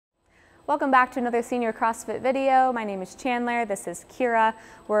Welcome back to another Senior CrossFit video. My name is Chandler. This is Kira.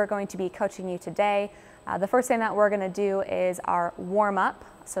 We're going to be coaching you today. The first thing that we're going to do is our warm-up.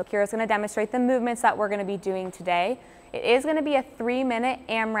 So Kira's going to demonstrate the movements that we're going to be doing today. It is going to be a 3-minute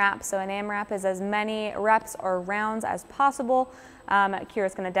AMRAP. So an AMRAP is as many reps or rounds as possible.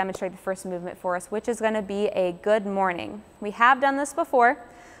 Kira's going to demonstrate the first movement for us, which is going to be a good morning. We have done this before.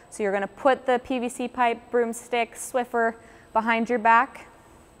 So you're going to put the PVC pipe, broomstick, Swiffer behind your back.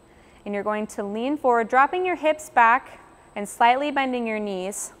 And you're going to lean forward, dropping your hips back and slightly bending your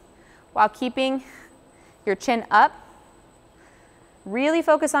knees while keeping your chin up. Really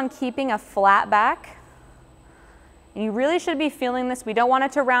focus on keeping a flat back. And you really should be feeling this. We don't want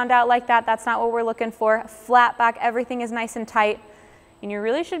it to round out like that. That's not what we're looking for. Flat back, everything is nice and tight. And you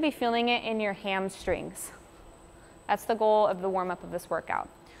really should be feeling it in your hamstrings. That's the goal of the warm-up of this workout.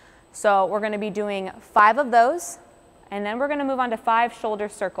 So we're going to be doing 5 of those. And then we're going to move on to 5 shoulder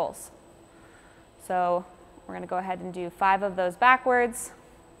circles. So we're going to go ahead and do 5 of those backwards,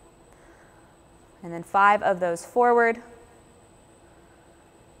 and then 5 of those forward.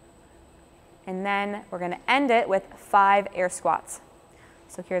 And then we're going to end it with 5 air squats.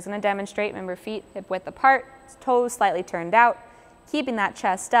 So here's going to demonstrate. Remember, feet hip width apart, toes slightly turned out, keeping that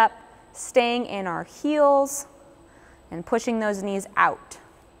chest up, staying in our heels, and pushing those knees out.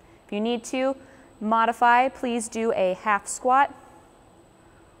 If you need to modify, please do a half squat,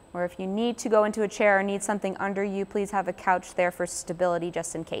 or if you need to go into a chair or need something under you, please have a couch there for stability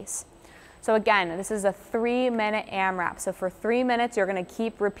just in case. So again, this is a 3-minute AMRAP. So for 3 minutes, you're going to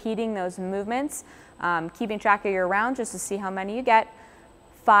keep repeating those movements, keeping track of your rounds just to see how many you get.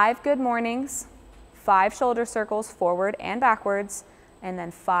 5 good mornings, 5 shoulder circles forward and backwards, and then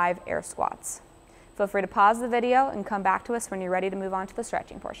 5 air squats. Feel free to pause the video and come back to us when you're ready to move on to the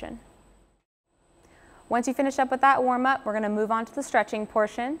stretching portion. Once you finish up with that warm-up, we're going to move on to the stretching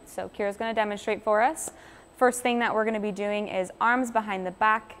portion. So Kira's going to demonstrate for us. First thing that we're going to be doing is arms behind the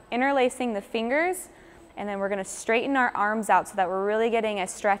back, interlacing the fingers, and then we're going to straighten our arms out so that we're really getting a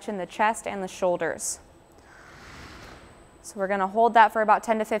stretch in the chest and the shoulders. So we're going to hold that for about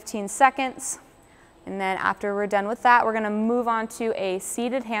 10 to 15 seconds. And then after we're done with that, we're going to move on to a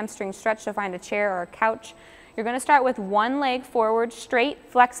seated hamstring stretch. So find a chair or a couch. You're going to start with one leg forward straight,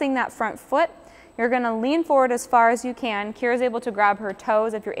 flexing that front foot. You're going to lean forward as far as you can. Kira's able to grab her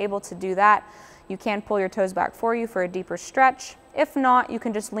toes. If you're able to do that, you can pull your toes back for you for a deeper stretch. If not, you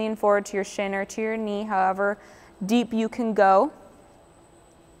can just lean forward to your shin or to your knee, however deep you can go.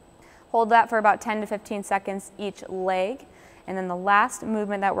 Hold that for about 10 to 15 seconds each leg. And then the last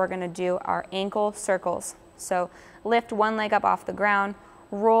movement that we're going to do are ankle circles. So lift one leg up off the ground,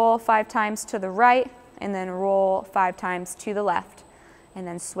 roll 5 times to the right, and then roll 5 times to the left. And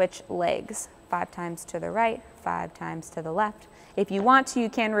then switch legs. 5 times to the right, 5 times to the left. If you want to, you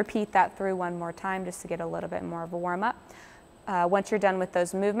can repeat that through one more time just to get a little bit more of a warm-up. Once you're done with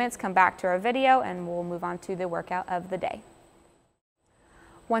those movements, come back to our video and we'll move on to the workout of the day.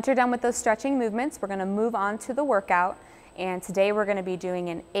 Once you're done with those stretching movements, we're going to move on to the workout. And today we're going to be doing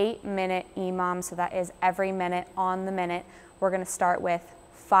an 8-minute EMOM, so that is every minute on the minute. We're going to start with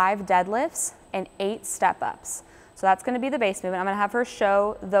 5 deadlifts and 8 step-ups. So that's going to be the base movement. I'm going to have her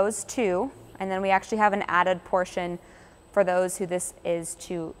show those 2. And then we actually have an added portion for those who this is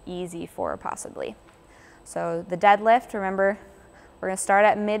too easy for, possibly. So the deadlift, remember, we're going to start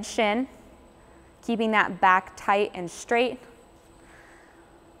at mid-shin, keeping that back tight and straight.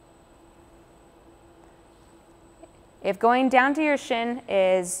 If going down to your shin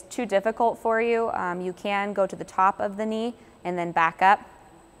is too difficult for you, you can go to the top of the knee and then back up,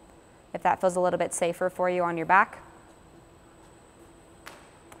 if that feels a little bit safer for you on your back.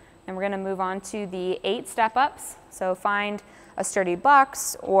 And we're going to move on to the 8 step-ups. So find a sturdy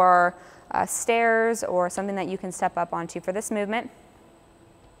box or stairs or something that you can step up onto for this movement.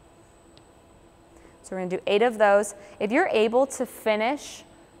 So we're going to do 8 of those. If you're able to finish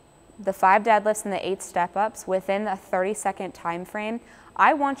the 5 deadlifts and the 8 step-ups within a 30-second time frame,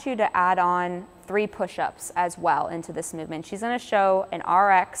 I want you to add on 3 push-ups as well into this movement. She's going to show an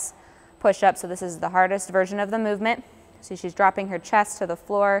RX push-up. So this is the hardest version of the movement. So she's dropping her chest to the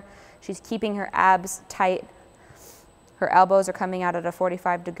floor. She's keeping her abs tight. Her elbows are coming out at a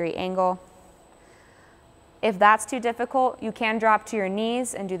 45-degree angle. If that's too difficult, you can drop to your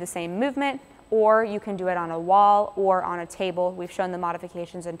knees and do the same movement, or you can do it on a wall or on a table. We've shown the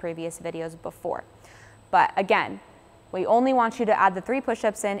modifications in previous videos before. But again, we only want you to add the 3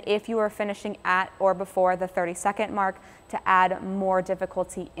 push-ups in if you are finishing at or before the 30-second mark to add more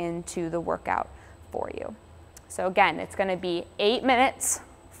difficulty into the workout for you. So again, it's going to be 8 minutes,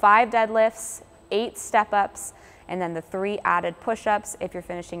 5 deadlifts, 8 step-ups, and then the 3 added push-ups if you're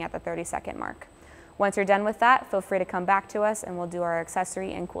finishing at the 30-second mark. Once you're done with that, feel free to come back to us and we'll do our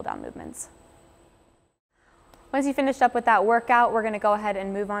accessory and cool down movements. Once you finished up with that workout, we're going to go ahead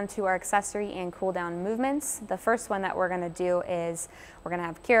and move on to our accessory and cool down movements. The first one that we're going to do is we're going to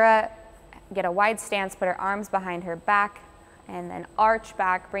have Kira get a wide stance, put her arms behind her back, and then arch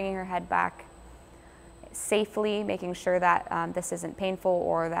back, bringing her head back safely, making sure that this isn't painful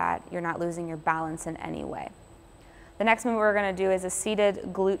or that you're not losing your balance in any way. The next move we're going to do is a seated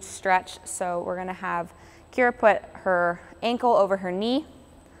glute stretch. So we're going to have Kira put her ankle over her knee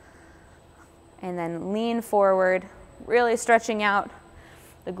and then lean forward, really stretching out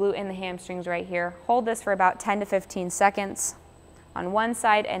the glute and the hamstrings right here. Hold this for about 10 to 15 seconds on one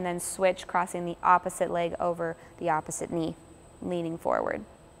side and then switch, crossing the opposite leg over the opposite knee, leaning forward.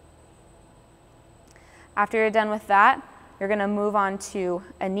 After you're done with that, you're going to move on to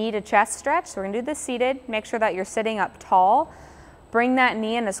a knee to chest stretch. So we're going to do this seated. Make sure that you're sitting up tall. Bring that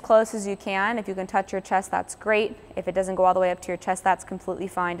knee in as close as you can. If you can touch your chest, that's great. If it doesn't go all the way up to your chest, that's completely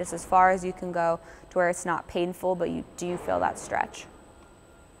fine. Just as far as you can go to where it's not painful, but you do feel that stretch.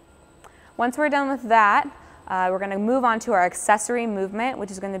 Once we're done with that, we're going to move on to our accessory movement,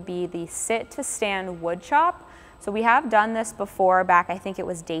 which is going to be the sit to stand wood chop. So we have done this before back, I think it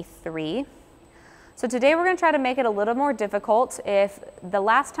was day 3. So today we're going to try to make it a little more difficult. If the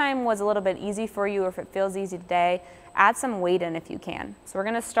last time was a little bit easy for you, or if it feels easy today, add some weight in if you can. So we're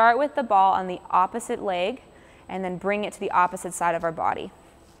going to start with the ball on the opposite leg and then bring it to the opposite side of our body,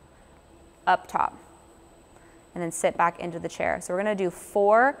 up top, and then sit back into the chair. So we're going to do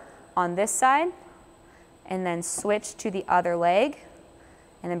 4 on this side and then switch to the other leg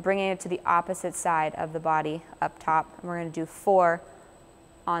and then bringing it to the opposite side of the body up top. And we're going to do 4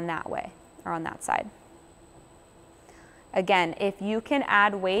 on that way, or on that side. Again, if you can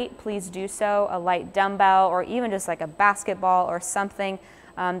add weight, please do so, a light dumbbell or even just like a basketball or something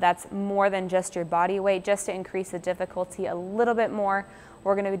that's more than just your body weight, just to increase the difficulty a little bit more.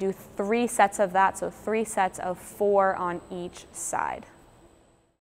 We're going to do 3 sets of that, so 3 sets of 4 on each side.